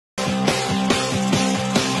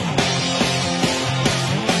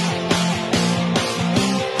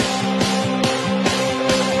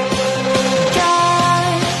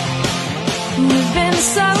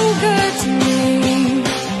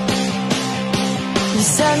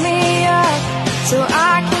set me up so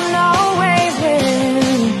I can always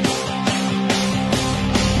win.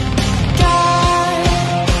 God,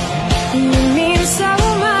 you mean so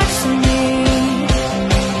much to me.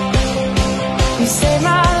 You saved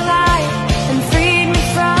my life and freed me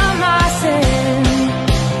from my sin.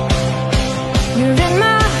 You're in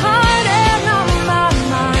my heart and on my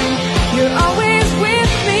mind. You're always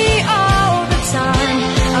with me all the time.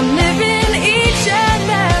 I'm living each and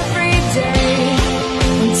every day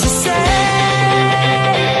to say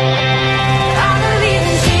I believe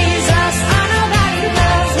in Jesus. I know that He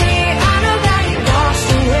loves me. I know that He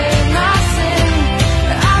washed away my sin.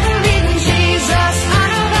 I believe in Jesus. I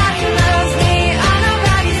know that He loves me. I know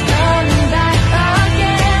that He's coming back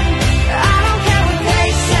again. I don't care what they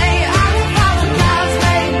say. I will follow God's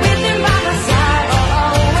way. With Him by my side, I'll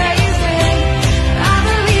always win. I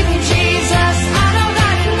believe in Jesus. I know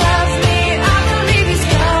that He loves me. I believe He's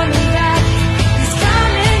coming back. He's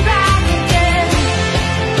coming back again.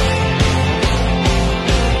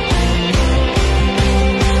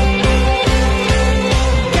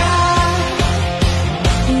 God,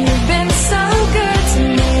 you've been so good to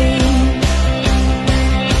me.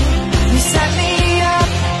 You set me up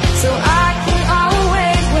so I can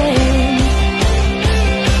always win.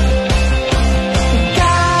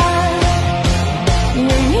 God, you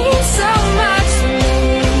mean so much to me.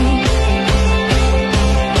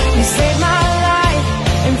 You saved my life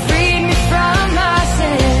and freed me from my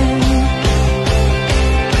sin.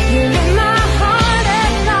 You're in my heart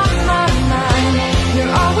and on my mind.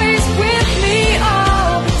 You're always with me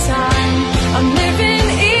all the time. I'm living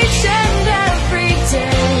each and every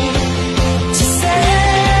day to say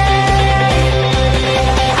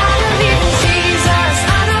I believe in Jesus.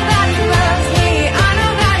 I know that He loves me. I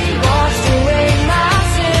know that He washed away my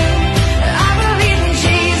sin. I believe in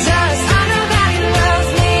Jesus. I know that He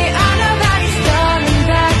loves me. I know that He's coming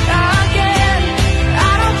back again.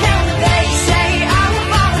 I don't care what they say. I will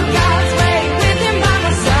follow God's way. With Him by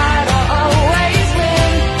my side, I'll always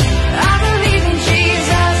win. I believe in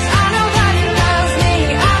Jesus. I know that He loves me.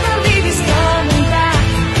 I believe He's coming back.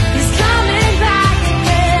 He's coming back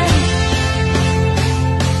again.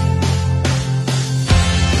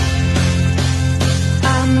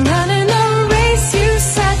 I'm running the race You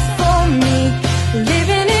set for me,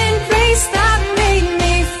 living in grace that made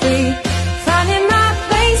me free, finding my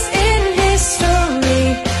place in history.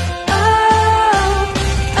 Oh,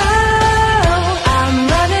 I'm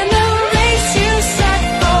running the race You set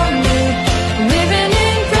for me, living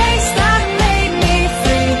in grace that made me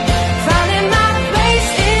free, finding my place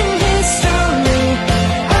in history.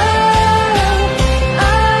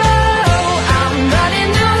 I'm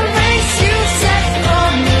running the race You set for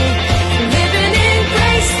me, living in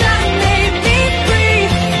grace that made me free,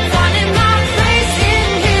 finding my place in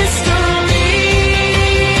history.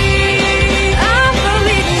 I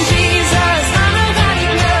believe in Jesus. I know that He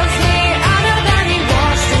loves me. I know that He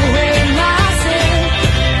washed away my sin.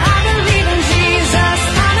 I believe in Jesus.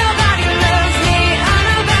 I know that He loves me. I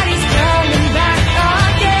know that He's coming back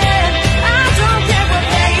again. I don't care what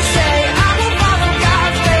they say. I will follow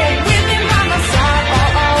God's way. With Him by my side,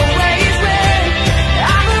 I'll always win.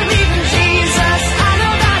 I believe in Jesus. I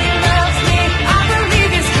know that He loves me. I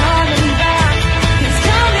believe He's coming back. He's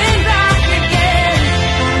coming back again.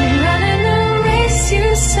 I'm running the race You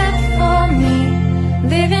set for me,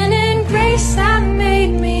 living in grace that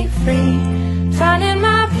made me free, finding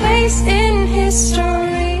my place in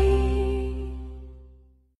history.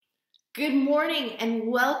 Good morning and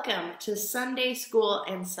welcome to Sunday School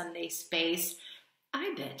and Sunday Space.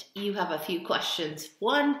 I bet you have a few questions.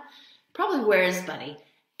 One, probably where is Buddy?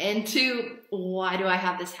 And two, why do I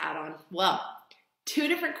have this hat on? Well, two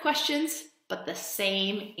different questions, but the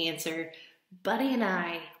same answer. Buddy and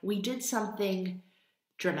I, we did something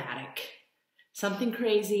dramatic, something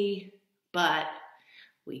crazy, but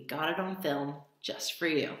we got it on film just for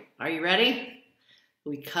you. Are you ready?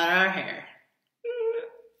 We cut our hair.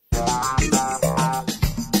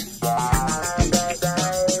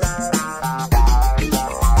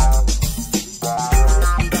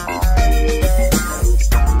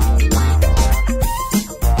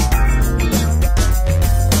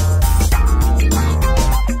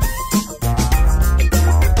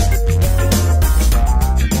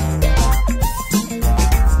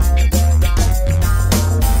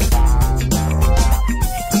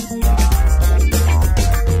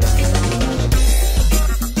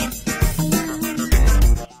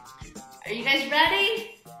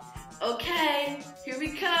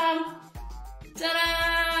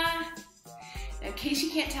 In case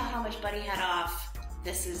you can't tell how much Buddy had off,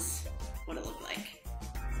 this is what it looked like.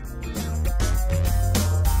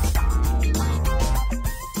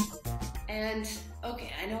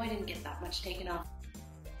 didn't get that much taken off.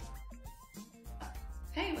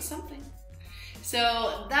 Hey, it was something.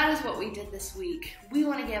 So that is what we did this week. We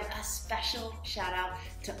want to give a special shout out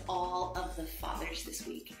to all of the fathers this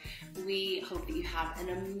week. We hope that you have an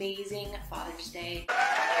amazing Father's Day.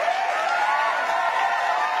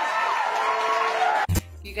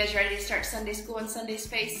 You guys ready to start Sunday school and Sunday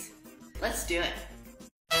space? Let's do it.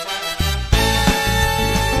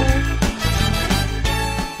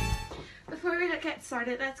 Before we get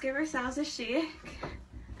started, let's give ourselves a shake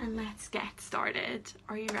and let's get started.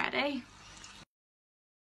 Are you ready?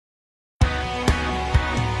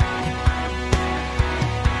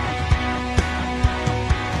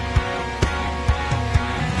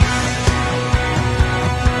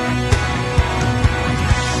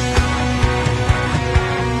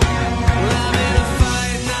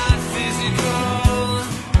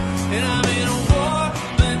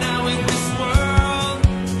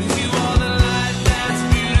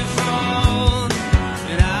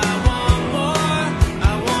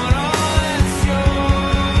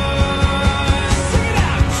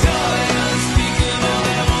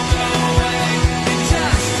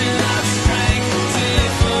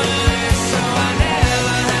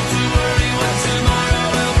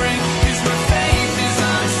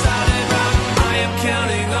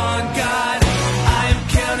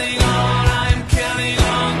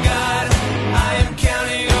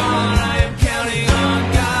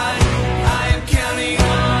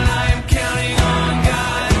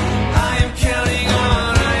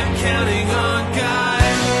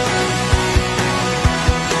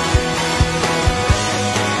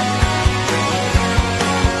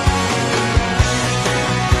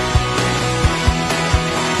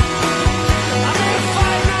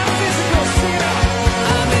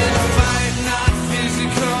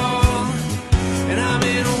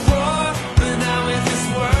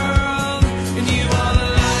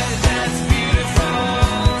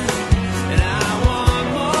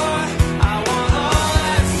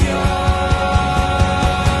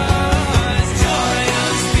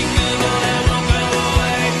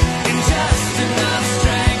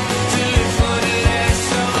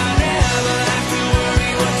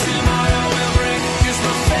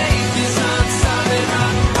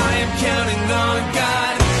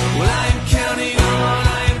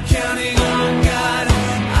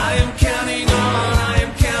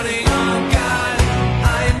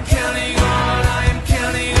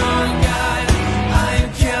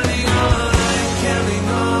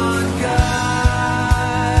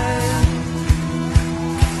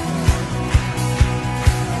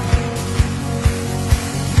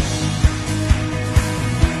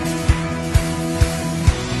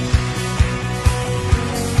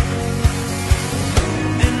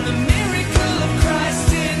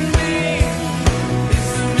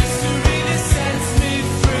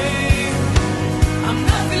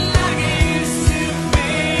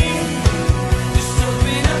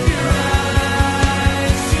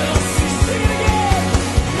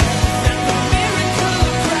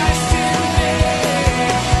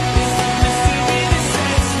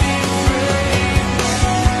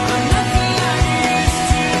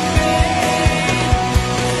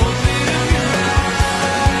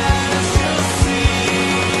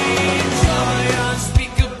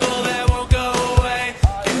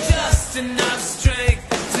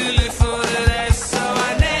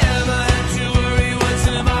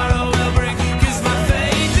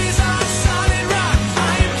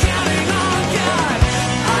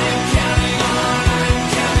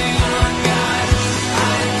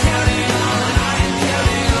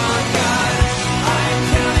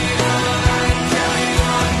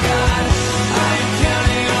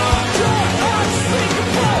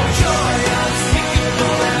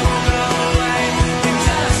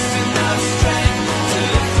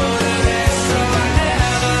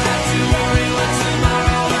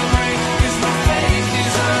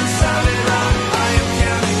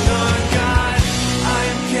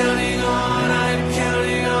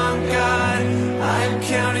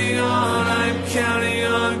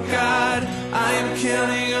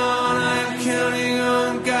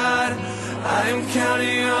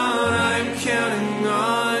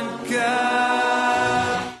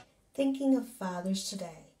 Thinking of fathers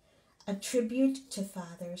today, a tribute to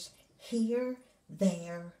fathers here,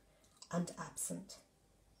 there, and absent.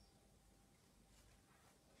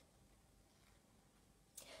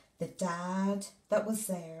 The dad that was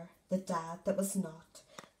there, the dad that was not,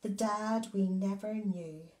 the dad we never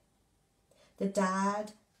knew, the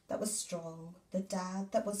dad that was strong, the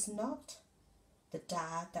dad that was not, the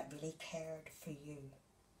dad that really cared for you.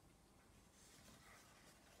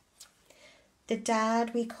 The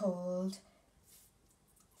dad we called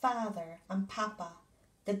Father and Papa,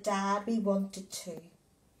 the dad we wanted to,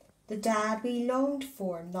 the dad we longed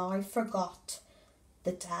for, now forgot,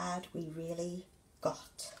 the dad we really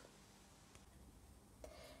got.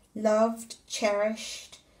 Loved,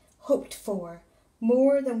 cherished, hoped for,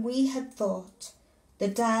 more than we had thought, the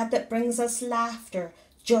dad that brings us laughter,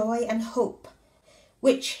 joy and hope,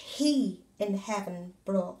 which he in heaven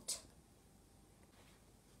brought.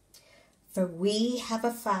 For we have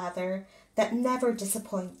a Father that never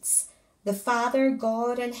disappoints, the Father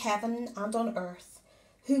God in heaven and on earth,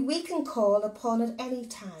 who we can call upon at any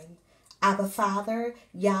time, Abba Father,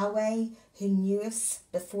 Yahweh, who knew us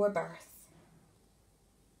before birth.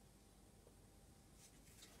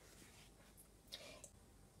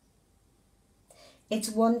 It's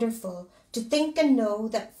wonderful to think and know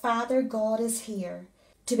that Father God is here,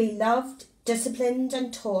 to be loved, disciplined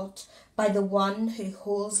and taught by the one who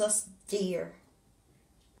holds us dear.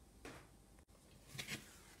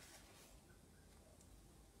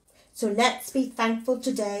 So let's be thankful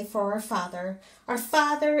today for our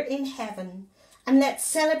Father in heaven, and let's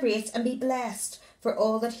celebrate and be blessed for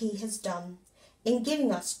all that he has done in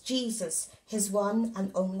giving us Jesus, his one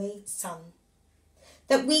and only Son,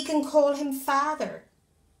 that we can call him Father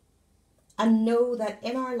and know that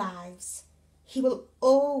in our lives he will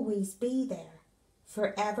always be there,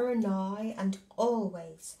 forever now and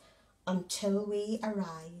always, until we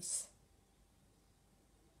arise.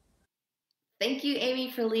 Thank you,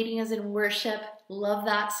 Amy, for leading us in worship. Love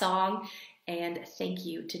that song. And thank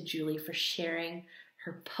you to Julie for sharing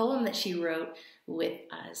her poem that she wrote with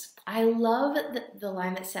us. I love the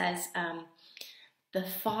line that says, the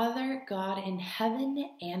Father God in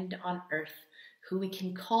heaven and on earth, who we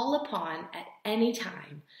can call upon at any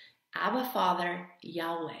time, Abba Father,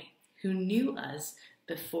 Yahweh, who knew us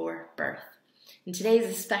before birth. And today is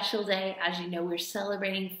a special day. As you know, we're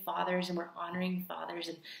celebrating fathers and we're honoring fathers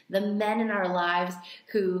and the men in our lives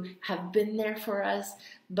who have been there for us.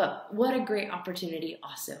 But what a great opportunity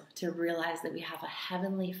also to realize that we have a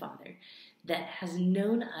heavenly Father that has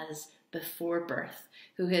known us before birth,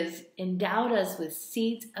 who has endowed us with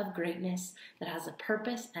seeds of greatness, that has a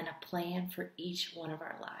purpose and a plan for each one of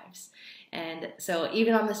our lives. And so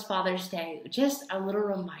even on this Father's Day, just a little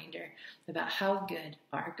reminder about how good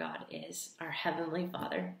our God is, our Heavenly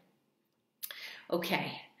Father.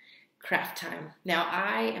 Okay, craft time. Now,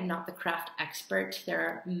 I am not the craft expert. There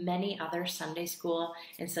are many other Sunday school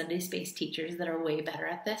and Sunday space teachers that are way better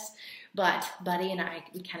at this, but Buddy and I,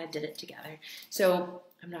 we kind of did it together. So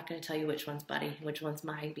I'm not going to tell you which one's Buddy, which one's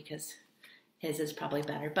mine, because his is probably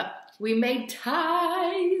better, but we made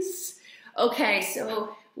ties. Okay,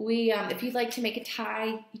 so we, if you'd like to make a tie,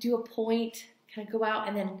 you do a point, kind of go out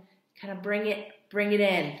and then kind of bring it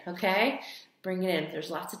in, okay? Bring it in.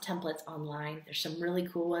 There's lots of templates online. There's some really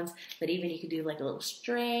cool ones, but even you could do like a little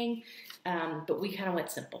string, but we kind of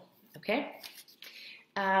went simple, okay?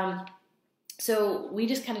 So we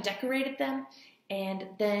just kind of decorated them, and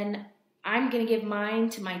then I'm going to give mine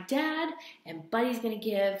to my dad, and Buddy's going to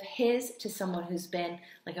give his to someone who's been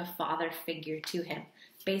like a father figure to him.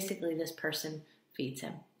 Basically, this person feeds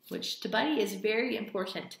him, which to Buddy is very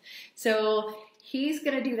important. So he's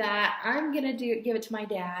going to do that. I'm going to give it to my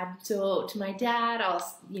dad. So to my dad, I'll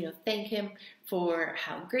thank him for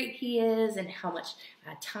how great he is and how much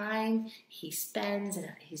time he spends, and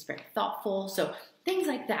he's very thoughtful. So things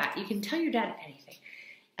like that. You can tell your dad anything.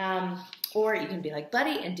 Or you can be like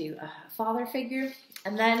Buddy and do a father figure,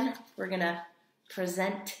 and then we're gonna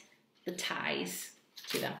present the ties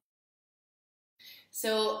to them.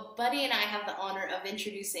 So Buddy and I have the honor of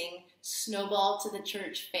introducing Snowball to the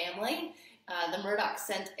church family. The Murdochs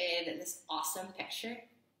sent in this awesome picture.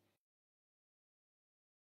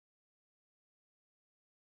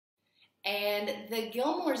 And the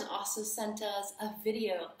Gilmores also sent us a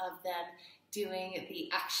video of them doing the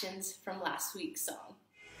actions from last week's song.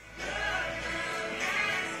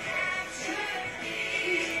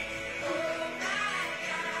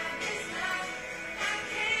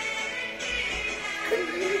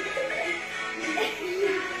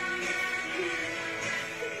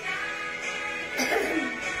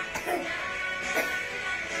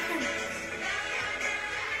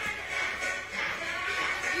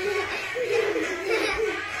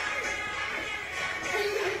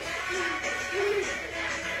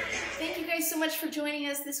 So much for joining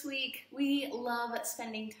us this week. We love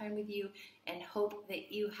spending time with you and hope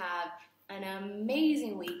that you have an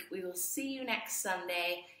amazing week. We will see you next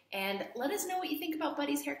Sunday, and let us know what you think about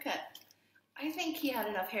Buddy's haircut. I think he had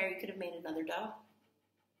enough hair he could have made another dog.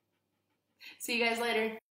 See you guys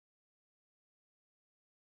later.